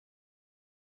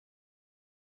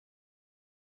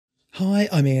Hi,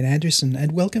 I'm Iain Anderson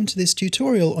and welcome to this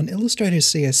tutorial on Illustrator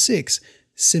CS6,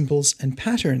 Symbols and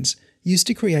Patterns used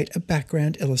to create a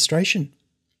background illustration.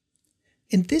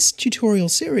 In this tutorial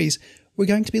series, we're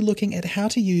going to be looking at how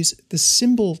to use the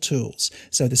symbol tools.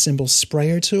 So the symbol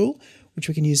sprayer tool, which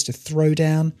we can use to throw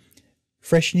down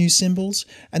fresh new symbols,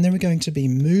 and then we're going to be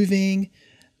moving,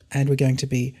 and we're going to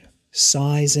be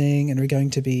sizing, and we're going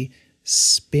to be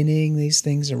spinning these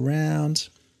things around.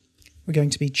 We're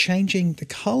going to be changing the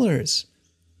colors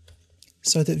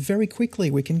so that very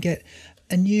quickly we can get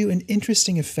a new and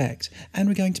interesting effect, and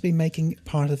we're going to be making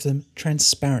part of them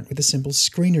transparent with the symbol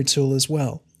screener tool as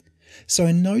well. So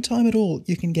in no time at all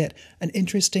you can get an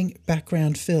interesting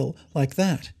background fill like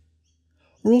that.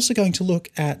 We're also going to look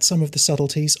at some of the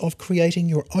subtleties of creating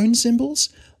your own symbols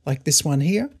like this one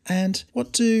here, and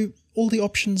what do all the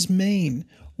options mean?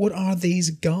 What are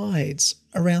these guides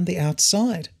around the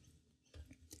outside?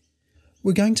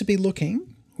 We're going to be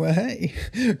looking,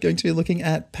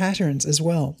 at patterns as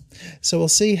well. So we'll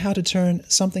see how to turn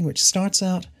something which starts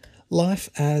out life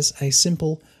as a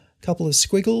simple couple of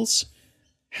squiggles,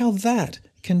 how that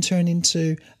can turn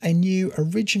into a new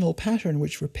original pattern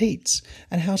which repeats,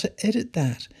 and how to edit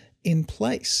that in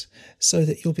place so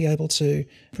that you'll be able to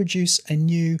produce a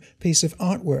new piece of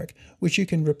artwork which you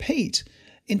can repeat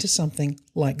into something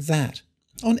like that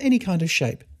on any kind of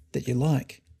shape that you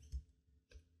like.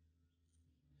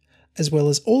 As well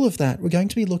as all of that, we're going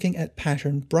to be looking at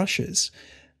pattern brushes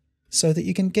so that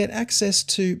you can get access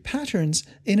to patterns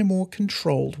in a more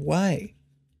controlled way.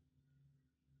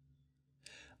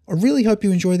 I really hope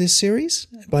you enjoy this series.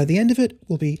 By the end of it,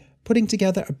 we'll be putting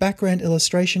together a background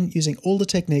illustration using all the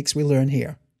techniques we learn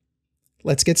here.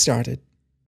 Let's get started.